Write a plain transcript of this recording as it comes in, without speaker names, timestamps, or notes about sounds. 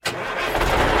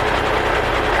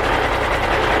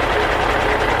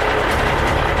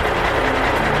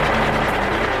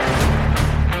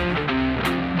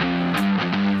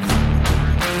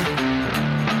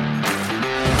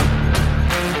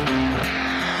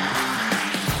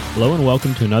Hello and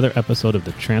welcome to another episode of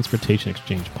the Transportation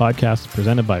Exchange podcast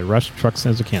presented by Rush Truck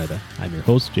Centers of Canada. I'm your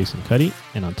host, Jason Cuddy,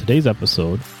 and on today's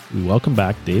episode, we welcome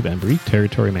back Dave Embury,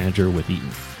 Territory Manager with Eaton.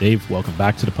 Dave, welcome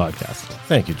back to the podcast.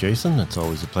 Thank you, Jason. It's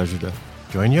always a pleasure to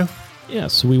join you. Yeah,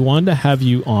 so we wanted to have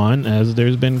you on as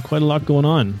there's been quite a lot going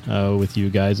on with you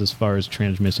guys as far as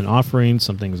transmission offerings.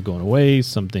 Some things going away,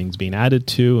 some things being added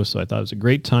to. So I thought it was a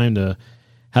great time to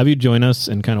have you join us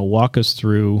and kind of walk us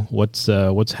through what's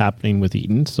happening with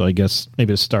Eaton. So I guess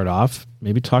maybe to start off,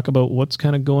 maybe talk about what's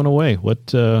kind of going away.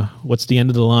 What's the end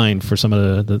of the line for some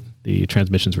of the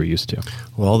transmissions we're used to?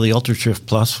 Well, the UltraShift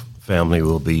Plus family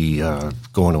will be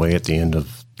going away at the end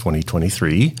of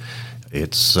 2023.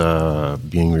 It's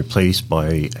being replaced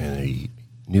by a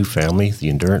new family, the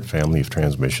Endurant family of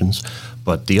transmissions.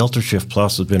 But the UltraShift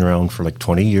Plus has been around for like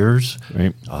 20 years.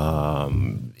 Right.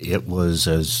 It was,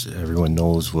 as everyone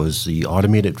knows, was the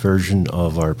automated version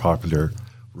of our popular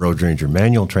Road Ranger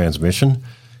manual transmission.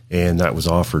 And that was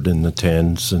offered in the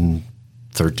 10s and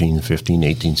 13, 15,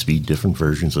 18 speed, different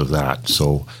versions of that.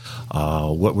 So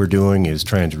what we're doing is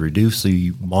trying to reduce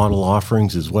the model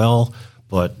offerings as well,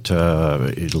 but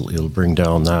it'll bring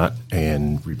down that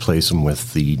and replace them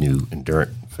with the new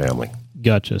Endurant family.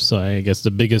 Gotcha. So I guess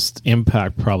the biggest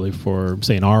impact probably for,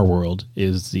 say, in our world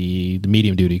is the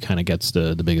medium duty kind of gets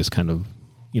the biggest kind of,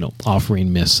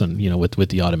 offering miss and, with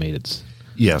the automateds.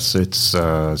 Yes, it's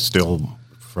still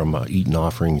from Eaton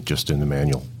offering just in the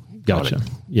manual. Gotcha.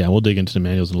 Product. Yeah, we'll dig into the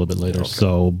manuals a little bit later. Okay.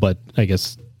 So, but I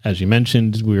guess, as you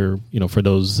mentioned, we're, for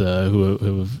those who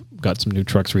have got some new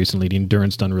trucks recently, the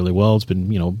Endurance done really well. It's been,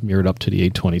 mirrored up to the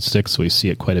 826. So we see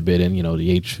it quite a bit in, the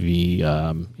HV,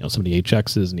 some of the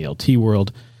HXs in the LT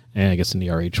world, and I guess in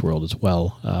the RH world as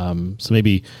well. So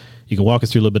maybe you can walk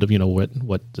us through a little bit of,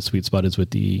 what the sweet spot is with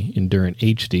the Endurant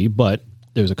HD, but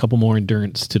there's a couple more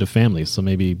Endurance to the family. So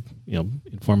maybe,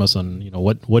 inform us on,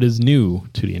 what is new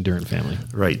to the Endurant family.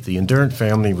 Right. The Endurant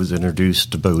family was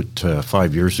introduced about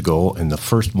 5 years ago, and the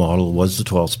first model was the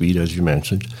 12-speed, as you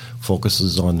mentioned,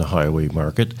 focuses on the highway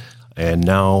market. And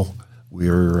now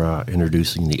we're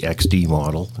introducing the XD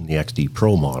model and the XD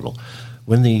Pro model.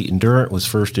 When the Endurant was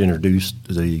first introduced,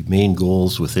 the main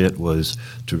goals with it was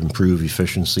to improve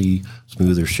efficiency,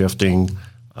 smoother shifting,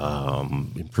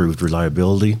 improved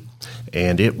reliability,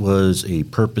 and it was a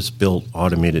purpose-built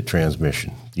automated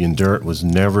transmission. The Endurant was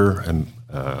never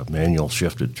a manual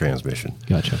shifted transmission.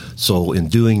 Gotcha. So in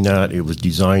doing that, it was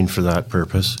designed for that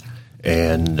purpose,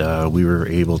 and we were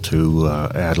able to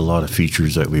add a lot of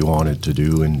features that we wanted to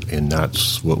do, and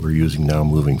that's what we're using now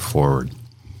moving forward.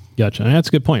 Gotcha. And that's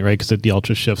a good point, right? Because the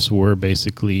UltraShifts were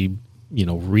basically,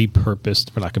 repurposed,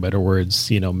 for lack of better words,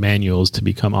 manuals to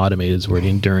become automated, where the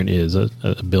Endurant is a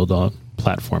build-on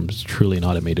platform. It's truly an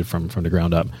automated from the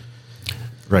ground up.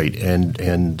 Right. And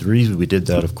the reason we did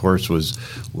that, of course, was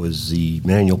the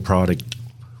manual product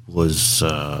was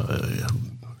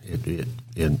it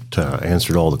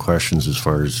answered all the questions as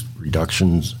far as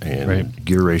reductions and right.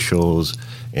 gear ratios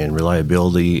and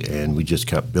reliability, and we just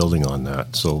kept building on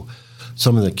that. So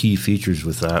some of the key features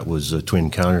with that was a twin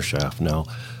countershaft. Now,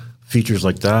 features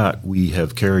like that we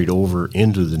have carried over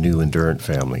into the new Endurant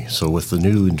family. So with the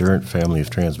new Endurant family of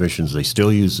transmissions, they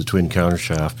still use the twin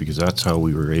countershaft because that's how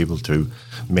we were able to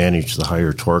manage the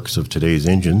higher torques of today's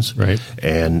engines, right,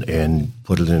 and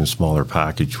put it in a smaller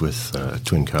package with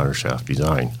twin countershaft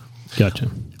design.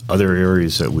 Gotcha. Other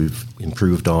areas that we've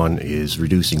improved on is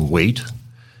reducing weight,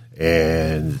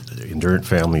 and the Endurant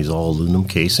family is all aluminum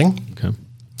casing. Okay.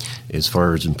 As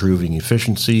far as improving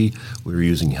efficiency, we're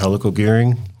using helical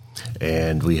gearing,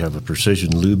 and we have a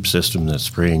precision lube system that's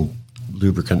spraying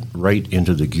lubricant right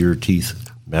into the gear teeth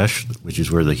mesh, which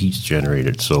is where the heat's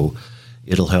generated. So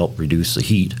it'll help reduce the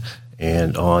heat.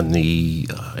 And on the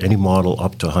any model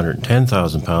up to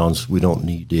 110,000 pounds, we don't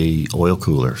need a oil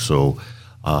cooler. So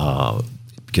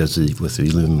because with the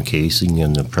aluminum casing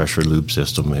and the pressure lube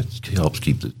system, it helps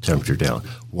keep the temperature down.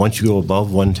 Once you go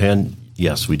above 110,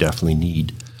 yes, we definitely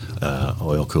need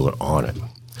oil cooler on it.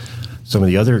 Some of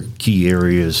the other key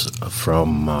areas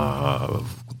from the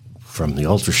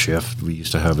UltraShift, we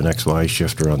used to have an XY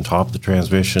shifter on top of the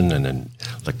transmission and an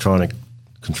electronic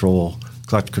control,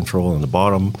 clutch control on the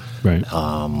bottom. Right.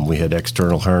 We had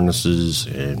external harnesses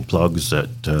and plugs that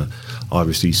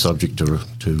obviously subject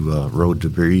to road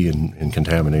debris and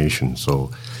contamination. So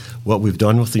what we've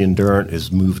done with the Endurant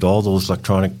is moved all those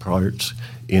electronic parts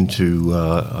into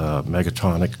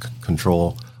Megatronic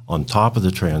control on top of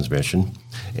the transmission,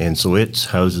 and so it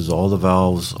houses all the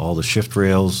valves, all the shift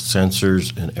rails,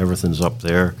 sensors, and everything's up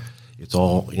there. It's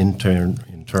all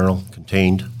internal,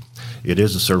 contained. It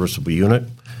is a serviceable unit.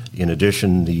 In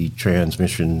addition, the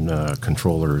transmission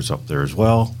controller is up there as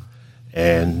well,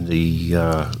 and the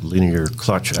linear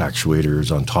clutch actuator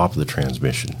is on top of the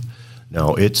transmission.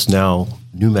 Now, it's now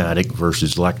pneumatic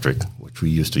versus electric, which we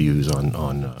used to use on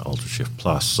UltraShift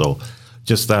Plus. So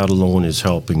just that alone is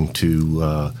helping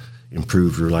to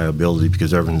improve reliability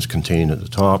because everything's contained at the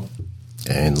top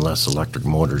and less electric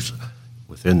motors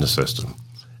within the system.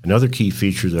 Another key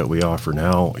feature that we offer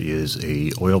now is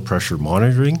a oil pressure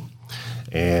monitoring,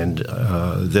 and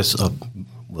this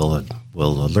will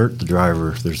alert the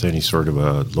driver if there's any sort of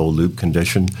a low lube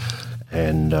condition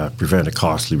and prevent a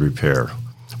costly repair.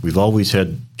 We've always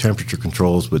had temperature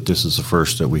controls, but this is the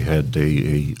first that we had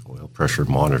a oil pressure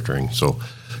monitoring. So,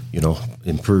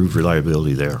 improve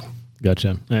reliability there.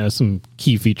 Gotcha. Some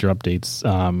key feature updates.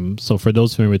 So for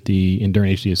those familiar with the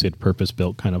Endurant HD, it's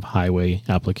purpose-built kind of highway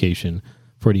application.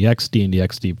 For the XD and the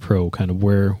XD Pro, kind of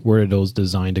where are those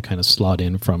designed to kind of slot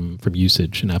in from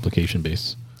usage and application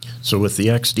base? So with the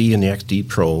XD and the XD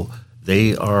Pro,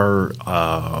 they are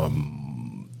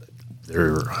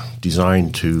they're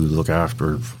designed to look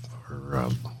after or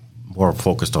more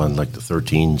focused on like the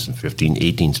 13s and 15,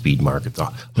 18 speed market, the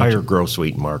higher gross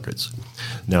weight markets.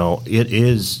 Now, it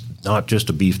is not just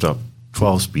a beefed up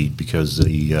 12 speed because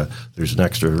there's an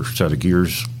extra set of gear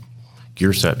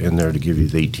set in there to give you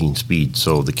the 18 speed.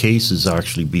 So the case is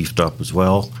actually beefed up as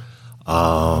well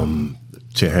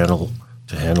to handle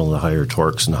the higher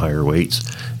torques and the higher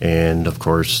weights, and of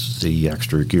course the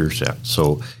extra gear set.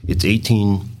 So it's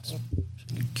 18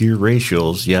 gear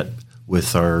ratios, yet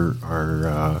with our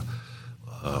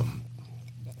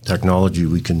technology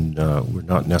we're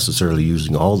not necessarily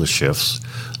using all the shifts.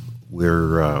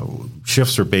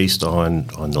 Shifts are based on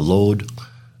the load,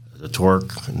 the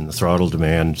torque, and the throttle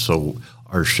demand. So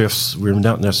our shifts, we're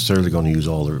not necessarily going to use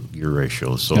all the gear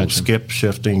ratios. So Gotcha. skip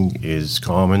shifting is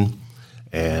common,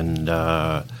 and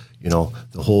the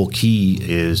whole key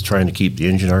is trying to keep the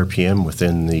engine RPM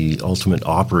within the ultimate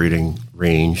operating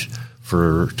range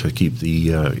to keep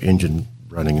the engine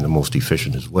running the most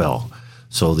efficient as well.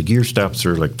 So the gear steps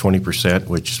are like 20%,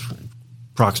 which is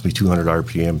approximately 200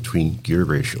 RPM between gear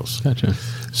ratios. Gotcha.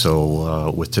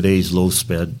 So with today's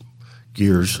low-sped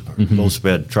gears,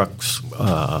 low-sped trucks,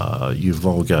 you've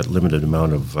only got limited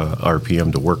amount of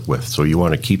RPM to work with. So you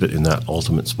want to keep it in that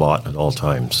ultimate spot at all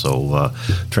times. So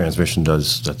transmission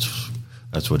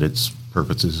that's what its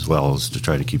purpose is as well, is to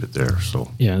try to keep it there. So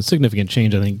yeah, a significant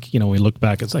change. I think, we look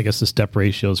back at, I guess, the step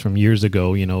ratios from years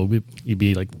ago, you'd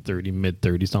be like 30,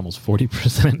 mid-30s, almost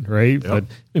 40%, right? Yep.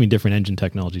 But, different engine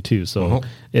technology too. So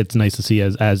it's nice to see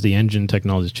as the engine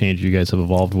technology has changed, you guys have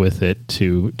evolved with it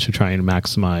to try and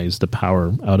maximize the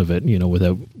power out of it,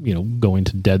 without, going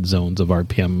to dead zones of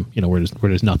RPM, where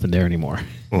there's nothing there anymore.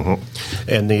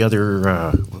 And the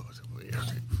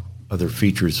other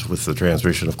features with the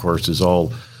transmission, of course, is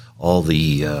all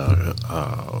the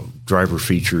driver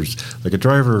features. Like a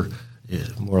driver,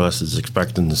 more or less, is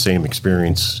expecting the same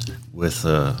experience with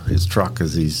his truck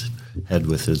as he's had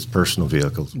with his personal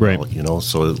vehicle. Right.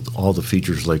 So all the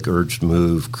features like urged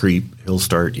move, creep, hill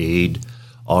start aid,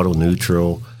 auto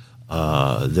neutral,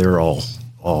 they're all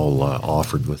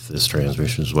offered with this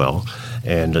transmission as well.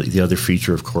 And the other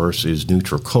feature, of course, is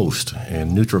neutral coast.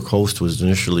 And neutral coast was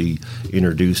initially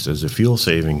introduced as a fuel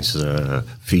savings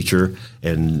feature,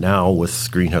 and now with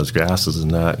greenhouse gases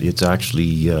and that, it's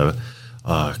actually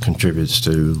contributes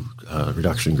to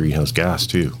reduction in greenhouse gas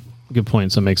too. Good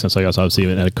point. So it makes sense. I guess obviously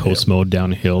even at a coast mode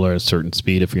downhill or a certain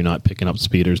speed, if you're not picking up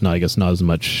speed, there's not as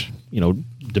much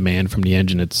demand from the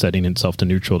engine. It's setting itself to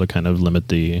neutral to kind of limit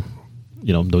the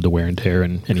the wear and tear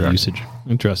and any Correct. usage.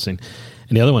 Interesting.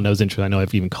 And the other one that was interesting, I know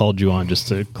I've even called you on just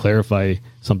to clarify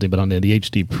something, but on the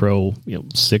HD Pro,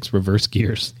 6 reverse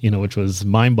gears, which was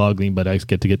mind-boggling, but I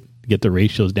get to get the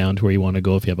ratios down to where you want to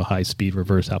go if you have a high-speed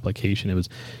reverse application. It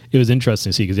was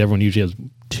interesting to see because everyone usually has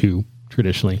 2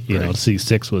 traditionally. To see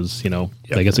 6 was,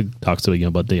 I guess it talks to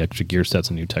about the extra gear sets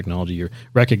and new technology. You're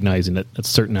recognizing that at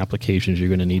certain applications you're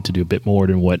going to need to do a bit more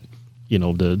than what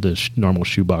the normal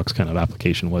shoebox kind of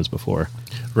application was before.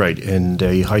 Right, and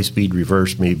a high-speed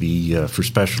reverse may be for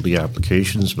specialty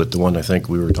applications, but the one I think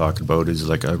we were talking about is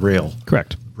like a rail.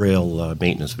 Correct. Rail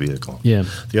maintenance vehicle. Yeah.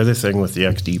 The other thing with the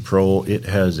XD Pro, it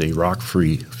has a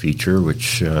rock-free feature,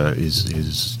 which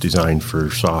is designed for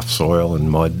soft soil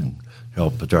and mud, and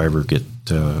help the driver get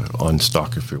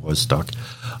unstuck if it was stuck.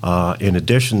 In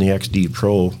addition, the XD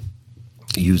Pro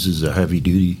uses a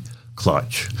heavy-duty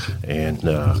clutch, and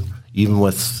even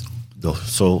with the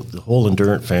whole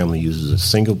Endurant family uses a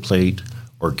single plate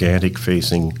organic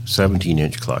facing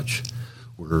 17-inch clutch,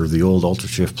 where the old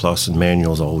UltraShift Plus and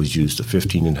manuals always used a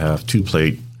 15.5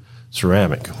 2-plate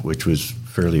ceramic, which was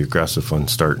fairly aggressive on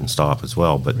start and stop as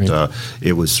well. But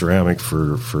it was ceramic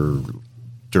for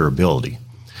durability.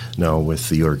 Now, with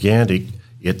the organic,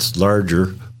 it's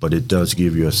larger, but it does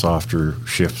give you a softer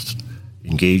shift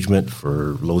engagement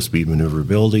for low-speed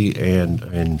maneuverability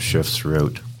and shifts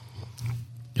throughout.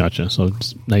 Gotcha. So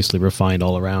it's nicely refined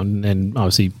all around, and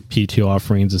obviously PTO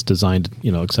offerings is designed,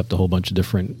 accept a whole bunch of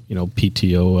different,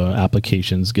 PTO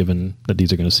applications, given that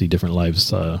these are going to see different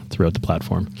lives throughout the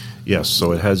platform. Yes.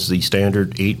 So it has the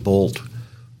standard 8-bolt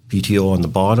PTO on the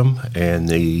bottom and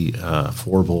the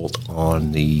 4-bolt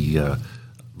on the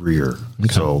rear.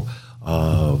 Okay. So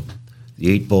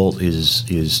the 8-bolt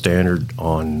is standard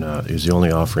on is the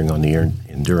only offering on the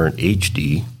Endurant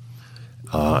HD.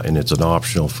 And it's an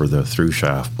optional for the through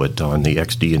shaft, but on the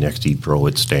XD and XD Pro,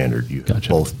 it's standard. You have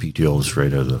both PTOs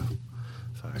right out of the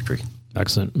factory.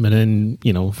 Excellent. And then,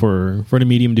 for the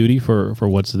medium duty, for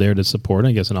what's there to support,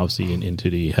 I guess, and obviously into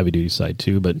the heavy duty side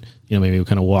too, but, maybe we'll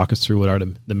kind of walk us through what are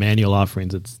the manual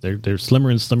offerings. They're slimmer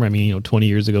and slimmer. I mean, 20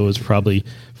 years ago, it was probably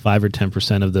 5 or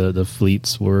 10% of the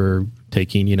fleets were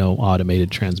taking,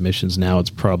 automated transmissions. Now it's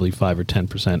probably 5 or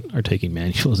 10% are taking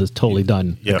manuals. It's totally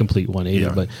done a complete 180.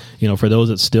 Yeah. But, for those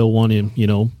that still want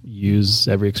to, use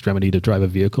every extremity to drive a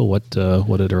vehicle, what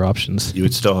are their options? You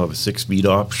would still have a 6-speed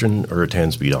option or a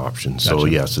 10-speed option. Gotcha. So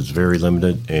yes, it's very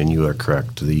limited, and you are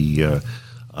correct. The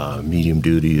medium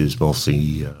duty is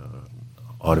mostly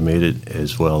automated,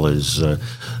 as well as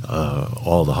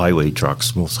all the highway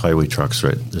trucks. Most highway trucks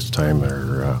right this time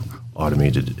are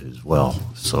automated as well.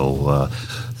 So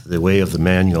the way of the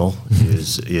manual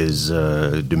is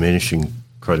diminishing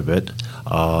quite a bit.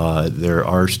 There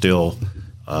are still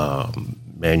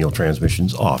manual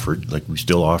transmissions offered. Like we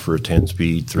still offer a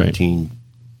 10-speed, 13,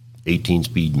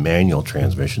 18-speed manual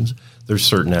transmissions. There's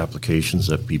certain applications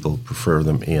that people prefer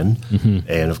them in. Mm-hmm.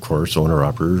 And, of course,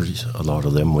 owner-operators, a lot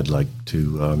of them would like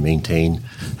to maintain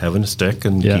having a stick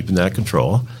and keeping that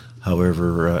control.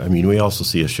 However, we also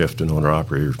see a shift in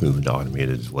owner-operators moving to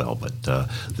automated as well. But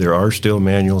there are still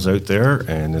manuals out there,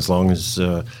 and as long as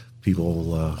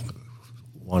people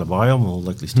want to buy them, we'll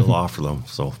likely still offer them.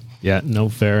 So. Yeah, no,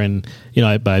 fair. And,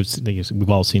 we've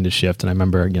all seen the shift. And I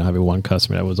remember, having one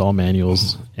customer that was all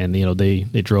manuals, and, they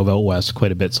drove out west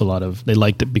quite a bit. So they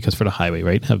liked it because for the highway,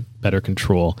 right, have better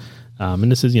control.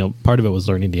 And this is, part of it was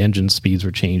learning the engine speeds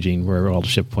were changing, where all the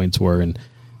shift points were. And,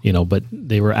 but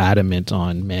they were adamant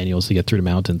on manuals to get through the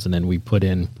mountains. And then we put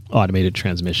in automated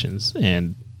transmissions.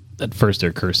 And at first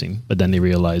they're cursing, but then they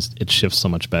realized it shifts so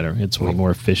much better. It's way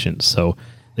more efficient. So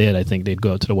I think they'd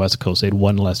go out to the West Coast. They had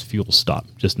one less fuel stop,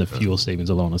 just in the fuel savings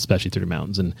alone, especially through the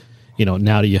mountains. And,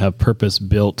 now that you have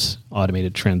purpose-built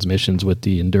automated transmissions with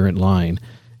the Endurant line,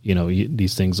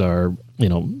 these things are,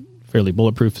 fairly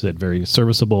bulletproof, very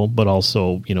serviceable, but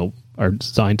also, are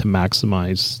designed to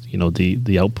maximize,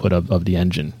 the output of the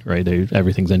engine, right?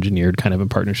 Everything's engineered kind of in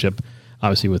partnership,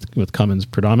 obviously with Cummins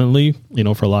predominantly,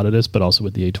 for a lot of this, but also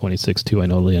with the A26 too. I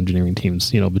know the engineering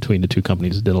teams, between the two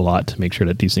companies did a lot to make sure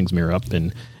that these things mirror up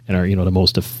and are, the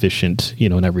most efficient,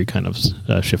 in every kind of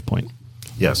shift point.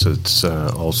 Yes, it's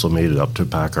also made it up to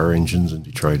PACCAR engines in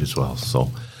Detroit as well.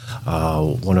 So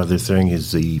one other thing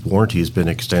is the warranty has been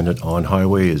extended on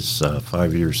highway is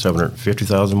 5 years,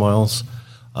 750,000 miles.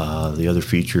 The other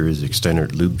feature is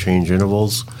extended lube change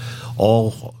intervals,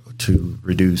 all to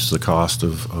reduce the cost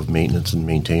of maintenance and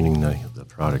maintaining the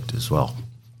product as well.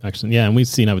 Excellent. Yeah, and we've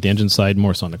seen that with the engine side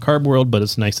more so on the carb world, but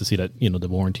it's nice to see that, the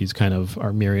warranties kind of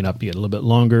are mirroring up, get a little bit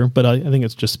longer. But I think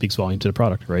it just speaks volume to the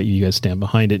product, right? You guys stand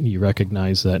behind it and you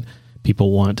recognize that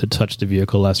people want to touch the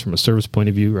vehicle less from a service point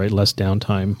of view, right? Less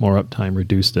downtime, more uptime,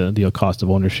 reduce the cost of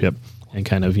ownership, and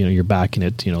kind of, you're backing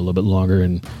it, a little bit longer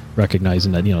and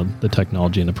recognizing that, the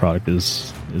technology and the product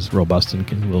is robust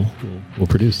and will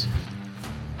produce.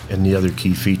 And the other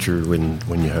key feature when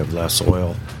you have less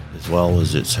oil as well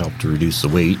is it's helped to reduce the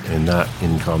weight, and that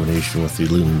in combination with the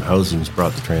aluminum housings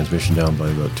brought the transmission down by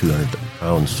about 200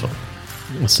 pounds. So,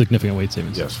 a significant weight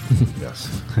savings. Yes,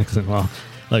 yes. Excellent. Well,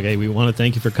 okay, we want to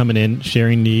thank you for coming in,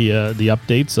 sharing the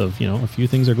updates of, a few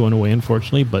things are going away,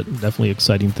 unfortunately, but definitely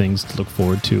exciting things to look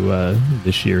forward to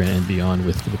this year and beyond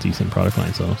with Eaton product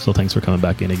line. So thanks for coming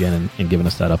back in again and giving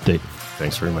us that update.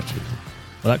 Thanks very much, Ethan.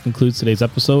 Well, that concludes today's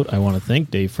episode. I want to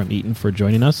thank Dave from Eaton for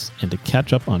joining us. And to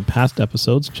catch up on past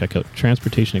episodes, check out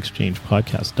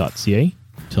transportationexchangepodcast.ca.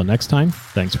 Until next time,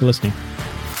 thanks for listening.